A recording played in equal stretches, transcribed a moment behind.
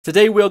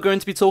Today we are going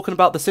to be talking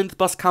about the Synth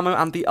bus camo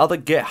and the other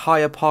get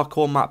higher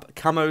parkour map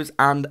camos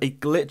and a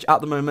glitch at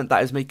the moment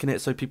that is making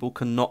it so people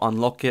cannot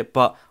unlock it,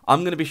 but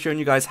I'm going to be showing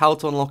you guys how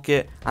to unlock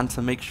it and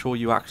to make sure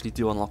you actually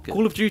do unlock it.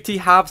 Call of Duty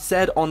have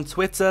said on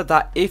Twitter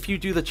that if you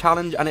do the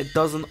challenge and it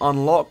doesn't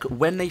unlock,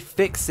 when they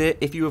fix it,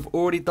 if you have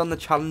already done the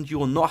challenge, you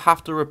will not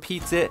have to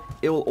repeat it.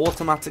 It will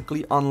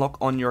automatically unlock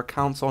on your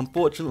account. So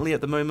unfortunately at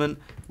the moment,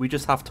 we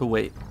just have to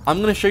wait. I'm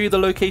going to show you the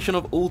location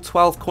of all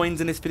 12 coins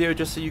in this video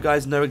just so you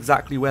guys know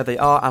exactly where they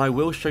are, and I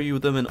will show you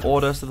them in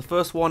order. So the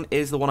first one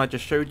is the one I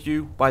just showed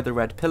you by the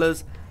red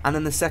pillars, and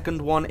then the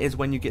second one is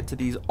when you get to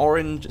these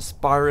orange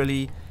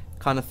spirally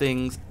kind of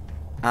things,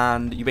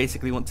 and you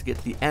basically want to get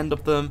to the end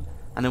of them,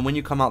 and then when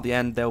you come out the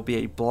end, there'll be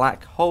a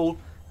black hole,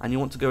 and you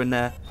want to go in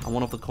there, and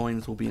one of the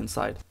coins will be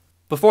inside.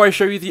 Before I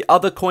show you the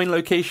other coin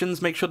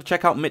locations, make sure to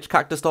check out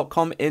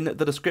mitchcactus.com in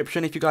the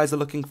description if you guys are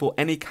looking for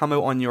any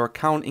camo on your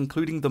account,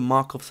 including the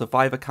Mark of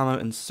Survivor camo,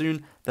 and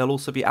soon they'll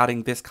also be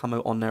adding this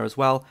camo on there as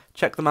well.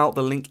 Check them out,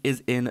 the link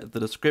is in the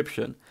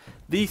description.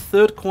 The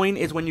third coin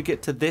is when you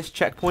get to this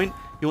checkpoint,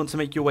 you want to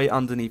make your way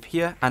underneath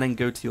here and then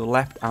go to your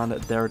left, and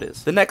there it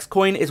is. The next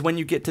coin is when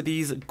you get to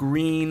these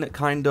green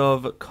kind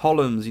of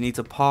columns. You need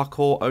to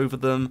parkour over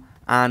them,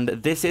 and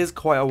this is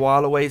quite a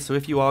while away, so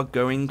if you are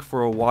going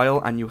for a while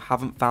and you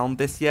haven't found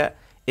this yet,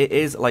 it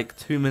is like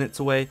 2 minutes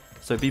away,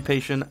 so be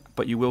patient,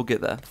 but you will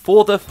get there.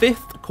 For the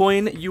fifth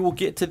coin, you will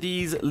get to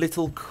these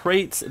little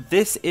crates.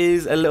 This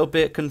is a little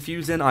bit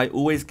confusing. I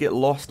always get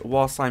lost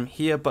whilst I'm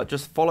here, but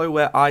just follow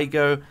where I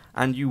go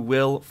and you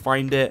will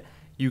find it.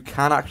 You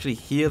can actually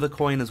hear the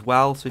coin as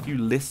well, so if you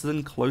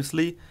listen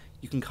closely,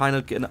 you can kind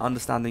of get an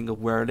understanding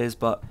of where it is,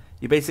 but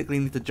you basically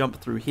need to jump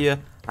through here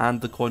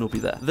and the coin will be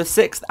there. The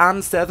sixth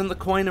and seventh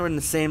coin are in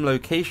the same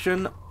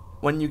location.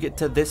 When you get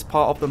to this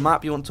part of the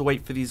map, you want to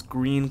wait for these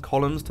green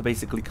columns to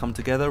basically come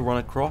together, run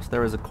across.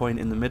 There is a coin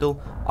in the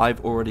middle.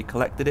 I've already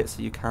collected it,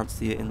 so you can't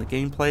see it in the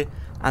gameplay.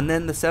 And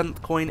then the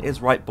seventh coin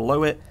is right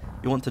below it.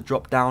 You want to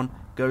drop down,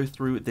 go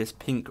through this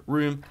pink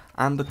room,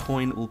 and the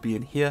coin will be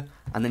in here,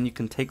 and then you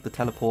can take the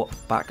teleport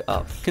back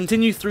up.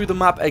 Continue through the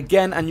map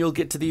again and you'll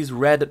get to these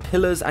red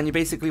pillars, and you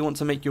basically want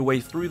to make your way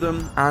through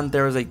them, and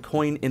there is a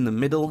coin in the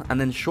middle, and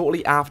then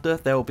shortly after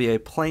there will be a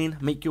plane.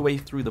 Make your way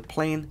through the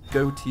plane,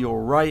 go to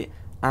your right,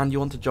 and you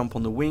want to jump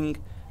on the wing,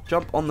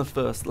 jump on the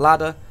first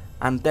ladder,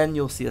 and then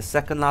you'll see a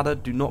second ladder.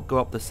 Do not go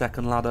up the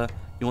second ladder,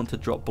 you want to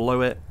drop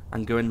below it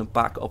and go in the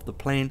back of the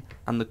plane,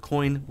 and the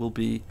coin will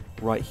be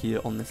right here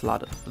on this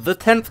ladder. The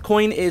 10th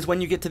coin is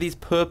when you get to these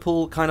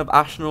purple kind of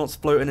astronauts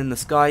floating in the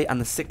sky, and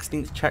the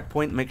 16th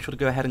checkpoint. Make sure to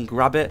go ahead and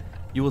grab it.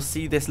 You will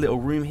see this little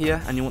room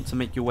here and you want to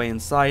make your way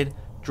inside,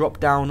 drop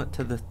down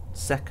to the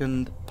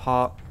second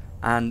part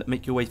and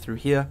make your way through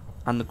here,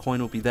 and the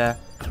coin will be there,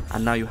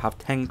 and now you have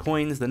 10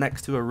 coins. The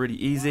next two are really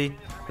easy.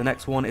 The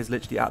next one is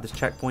literally at this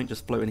checkpoint,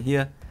 just floating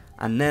here,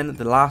 and then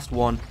the last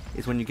one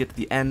is when you get to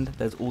the end.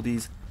 There's all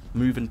these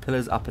moving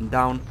pillars up and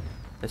down.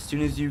 As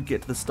soon as you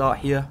get to the start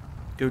here,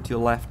 go to your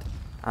left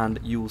and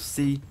you will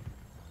see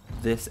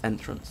this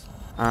entrance,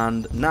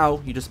 and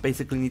now you just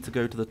basically need to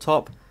go to the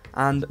top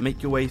and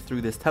make your way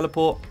through this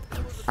teleport,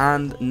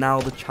 and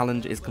now the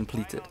challenge is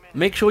completed.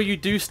 Make sure you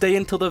do stay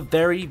until the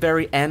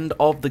very end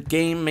of the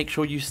game. Make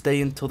sure you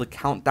stay until the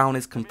countdown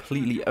is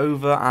completely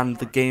over and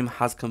the game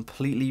has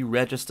completely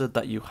registered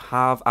that you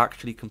have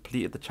actually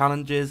completed the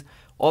challenges,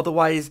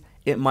 otherwise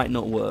it might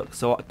not work.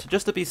 So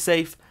just to be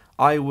safe,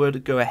 I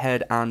would go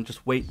ahead and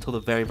just wait till the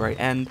very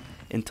end,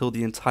 until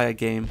the entire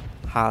game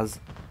has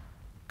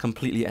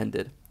completely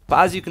ended. But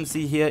as you can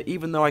see here,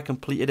 even though I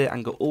completed it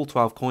and got all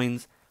 12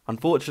 coins,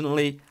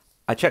 unfortunately,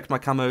 I checked my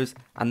camos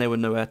and they were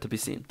nowhere to be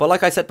seen. But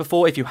like I said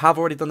before, if you have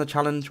already done the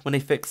challenge, when they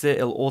fix it,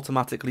 it'll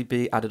automatically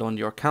be added on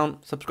your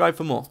account. Subscribe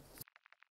for more.